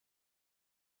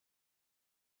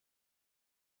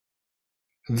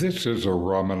This is a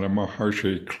Ramana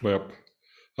Maharshi clip,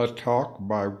 a talk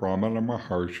by Ramana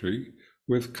Maharshi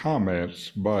with comments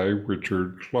by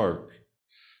Richard Clarke.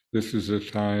 This is a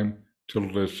time to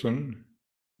listen,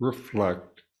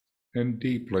 reflect, and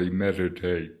deeply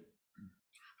meditate.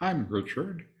 I'm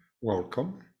Richard.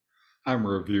 Welcome. I'm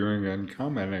reviewing and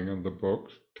commenting on the book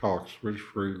Talks with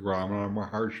Sri Ramana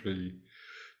Maharshi.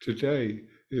 Today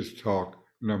is talk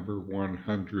number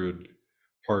 100,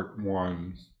 part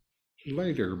 1.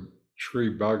 Later,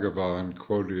 Sri Bhagavan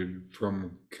quoted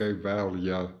from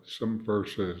Kaivalya some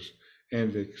verses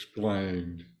and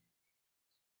explained,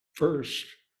 first,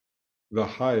 the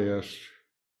highest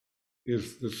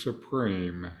is the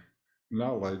supreme,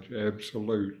 knowledge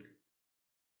absolute,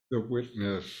 the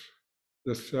witness,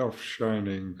 the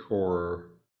self-shining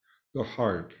core, the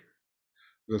heart,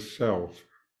 the self.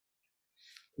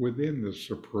 Within the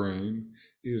supreme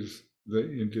is the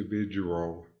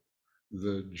individual,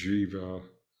 the jiva,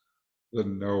 the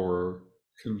knower,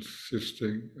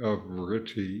 consisting of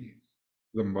vritti,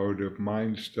 the mode of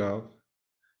mind stuff,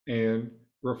 and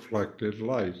reflected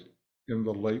light in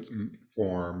the latent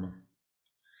form.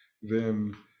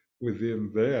 Then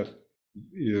within that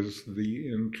is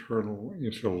the internal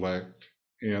intellect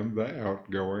and the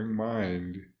outgoing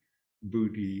mind,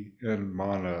 buddhi and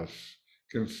manas,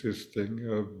 consisting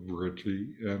of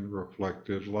vritti and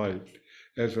reflected light.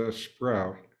 As a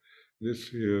sprout,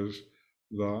 this is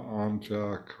the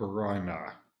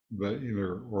antahkarana, the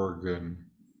inner organ.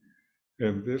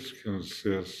 And this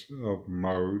consists of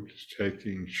modes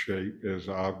taking shape as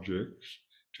objects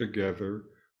together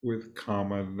with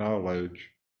common knowledge,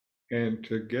 and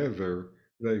together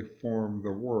they form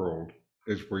the world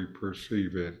as we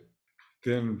perceive it.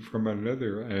 Then from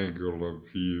another angle of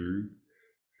view,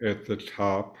 at the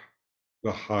top,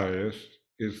 the highest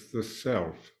is the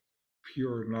self,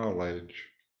 pure knowledge.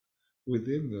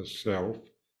 Within the self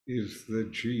is the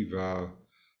jiva,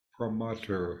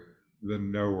 promoter, the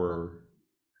knower.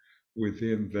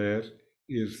 Within that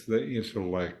is the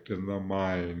intellect and the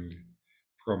mind,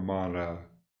 pramana,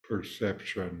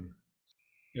 perception.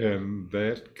 And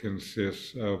that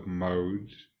consists of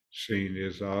modes seen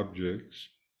as objects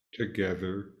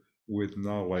together with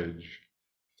knowledge,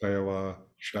 phala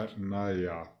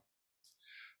chaitanya.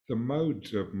 The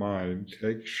modes of mind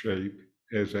take shape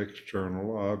as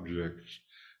external objects,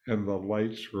 and the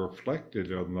lights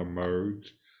reflected on the modes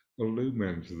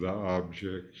illumines the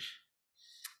objects.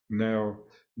 Now,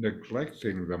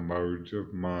 neglecting the modes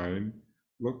of mind,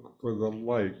 look for the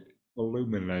light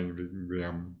illuminating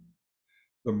them.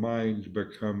 The mind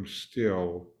becomes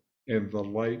still, and the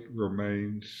light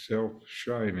remains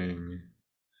self-shining.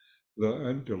 The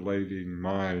undulating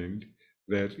mind,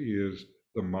 that is,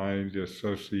 the mind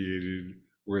associated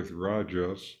with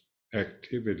rajas,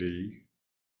 activity,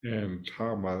 and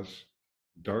tamas,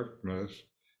 darkness,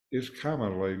 is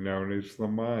commonly known as the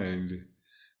mind.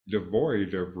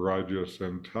 Devoid of rajas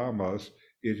and tamas,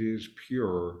 it is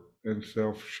pure and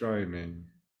self-shining.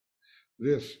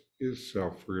 This is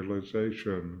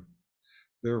self-realization.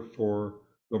 Therefore,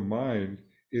 the mind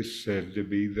is said to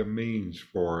be the means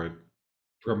for it.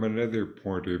 From another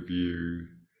point of view,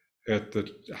 at the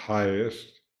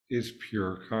highest is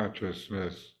pure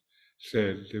consciousness,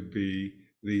 said to be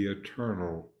the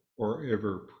eternal or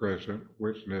ever-present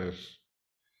witness.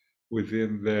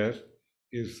 Within that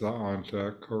is the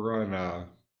antahkarana,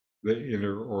 the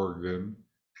inner organ,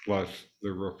 plus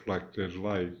the reflected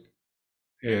light.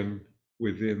 And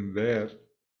within that,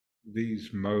 these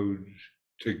modes,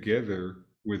 together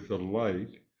with the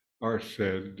light, are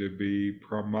said to be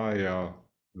pramaya,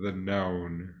 the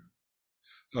known.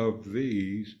 Of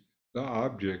these, the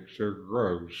objects are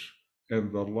gross,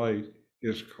 and the light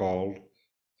is called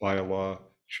phala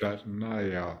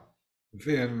chaitanya.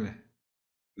 Then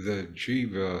the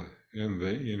jiva in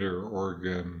the inner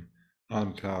organ,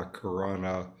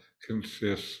 antahkarana,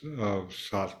 consists of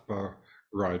sattva,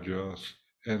 rajas,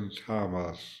 and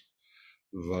tamas,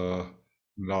 the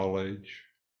knowledge,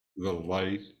 the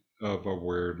light of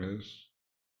awareness,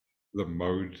 the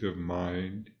modes of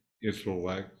mind,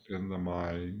 intellect, and the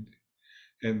mind,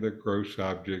 and the gross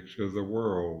objects of the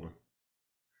world.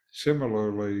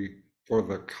 Similarly, for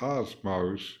the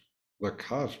cosmos, the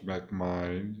cosmic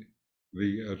mind,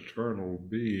 the eternal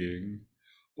being,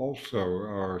 also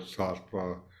are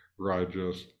sattva,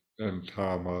 rajas, and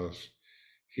tamas.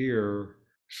 Here,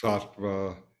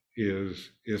 sattva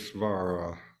is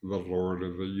Isvara, the Lord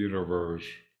of the universe.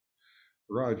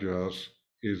 Rajas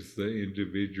is the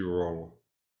individual,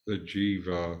 the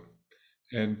jiva,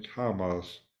 and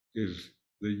tamas is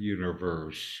the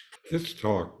universe. This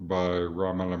talk by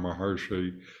Ramana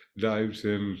Maharshi dives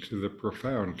into the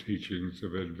profound teachings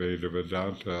of Advaita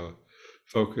Vedanta,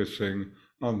 focusing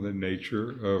on the nature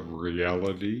of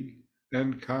reality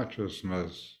and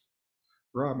consciousness.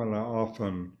 Ramana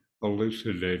often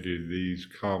elucidated these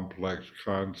complex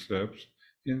concepts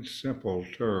in simple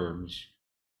terms.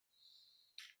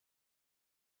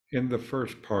 In the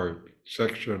first part,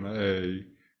 section A,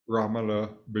 Ramana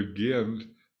begins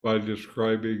by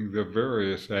describing the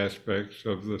various aspects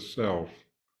of the self.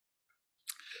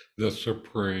 The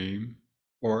supreme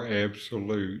or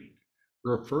absolute,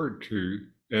 referred to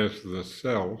as the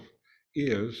self,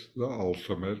 is the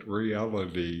ultimate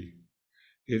reality.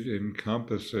 It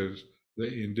encompasses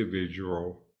the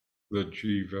individual, the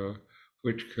jiva,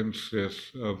 which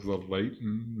consists of the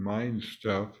latent mind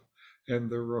stuff and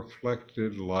the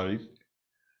reflected light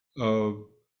of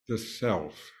the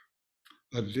self.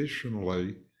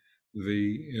 Additionally,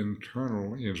 the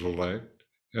internal intellect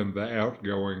and the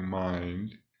outgoing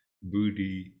mind,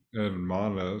 buddhi and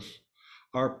manas,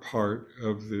 are part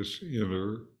of this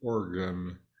inner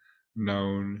organ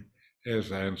known as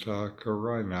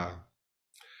antahkarana.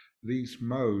 These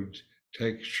modes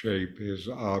take shape as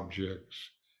objects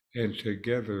and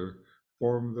together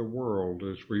form the world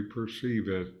as we perceive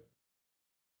it.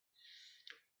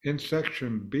 In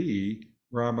section B,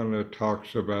 Ramana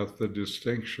talks about the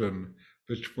distinction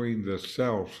between the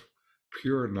self,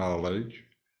 pure knowledge,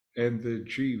 and the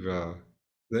jiva,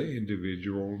 the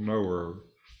individual knower.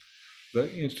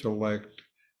 The intellect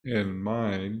and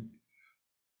mind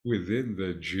within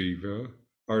the jiva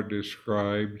are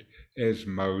described as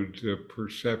modes of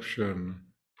perception,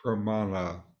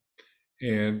 pramana,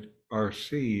 and are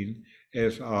seen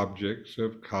as objects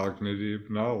of cognitive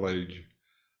knowledge,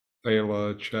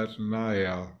 phala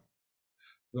chaitanya.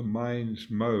 The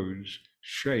mind's modes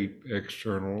shape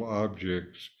external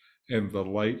objects, and the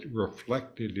light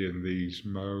reflected in these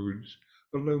modes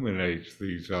illuminates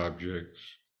these objects.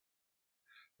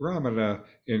 Ramana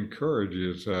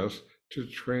encourages us to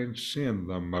transcend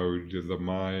the modes of the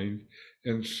mind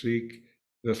and seek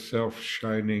the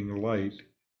self-shining light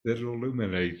that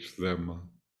illuminates them.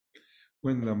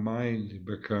 When the mind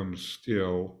becomes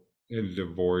still and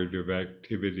devoid of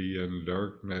activity and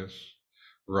darkness,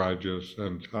 rajas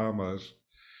and tamas,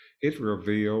 it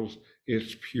reveals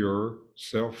its pure,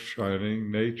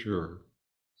 self-shining nature.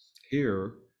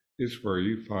 Here is where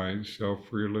you find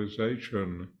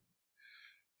self-realization.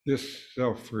 This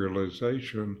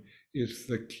self-realization is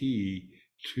the key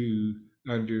to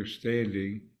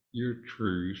understanding your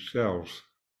true self.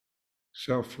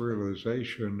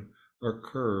 Self-realization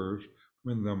occurs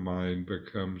when the mind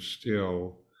becomes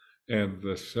still and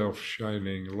the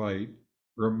self-shining light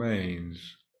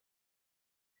remains.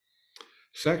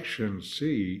 Section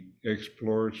C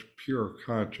explores pure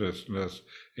consciousness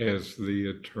as the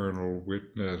eternal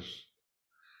witness.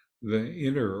 The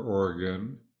inner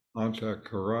organ,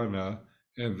 antahkarana,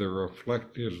 and the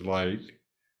reflected light,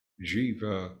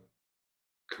 jiva,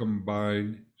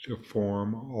 combine to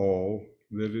form all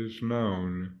that is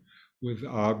known, with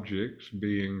objects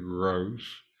being gross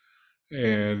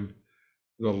and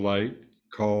the light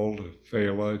called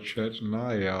phala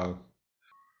chaitanya.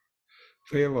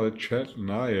 Phala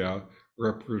chaitanya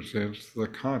represents the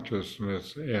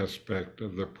consciousness aspect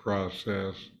of the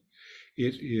process.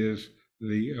 It is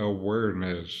the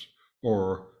awareness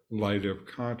or light of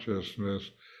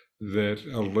consciousness that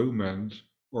illumines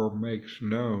or makes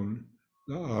known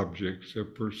the objects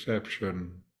of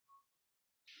perception.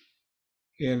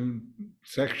 In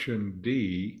section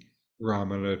D,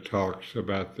 Ramana talks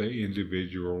about the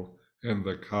individual and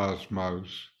the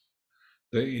cosmos.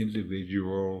 The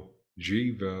individual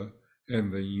jiva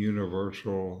and the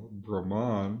universal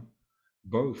Brahman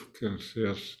both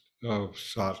consist of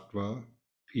sattva,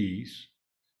 peace,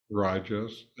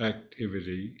 rajas,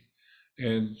 activity,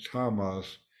 and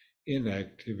tamas,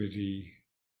 inactivity.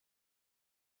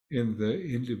 In the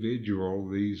individual,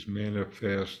 these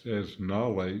manifest as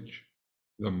knowledge,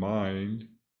 the mind,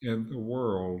 and the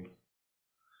world.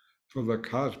 For the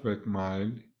cosmic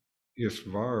mind,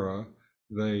 Isvara,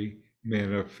 they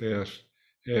manifest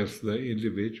as the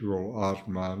individual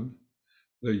Atman,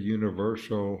 the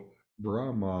universal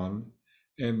Brahman,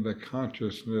 and the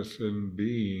consciousness and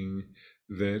being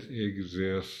that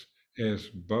exists as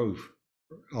both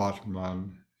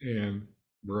Atman and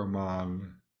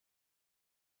Brahman.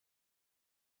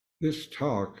 This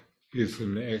talk is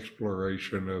an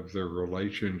exploration of the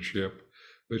relationship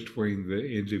between the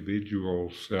individual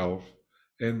self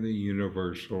and the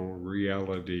universal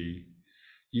reality,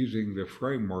 using the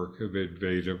framework of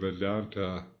Advaita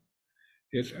Vedanta.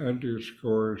 It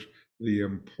underscores the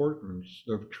importance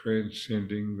of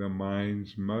transcending the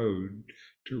mind's mode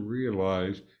to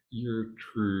realize your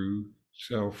true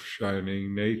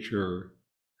self-shining nature,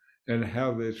 and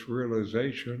how this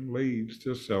realization leads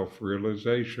to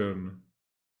self-realization.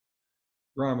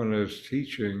 Ramana's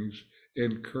teachings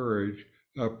encourage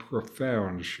a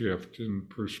profound shift in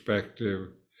perspective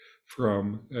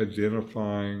from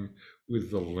identifying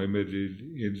with the limited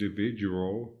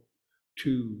individual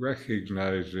to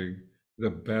recognizing the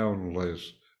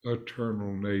boundless,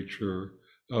 eternal nature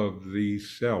of the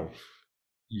self,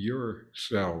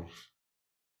 yourself.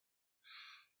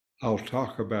 I'll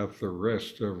talk about the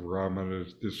rest of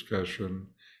Ramana's discussion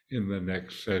in the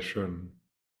next session.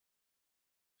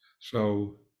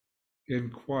 So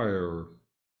inquire,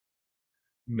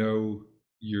 know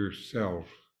yourself,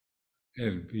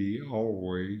 and be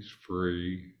always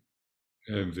free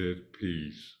and at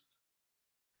peace.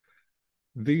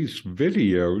 These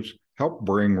videos help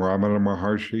bring Ramana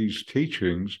Maharshi's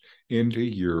teachings into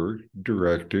your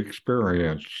direct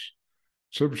experience.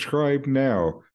 Subscribe now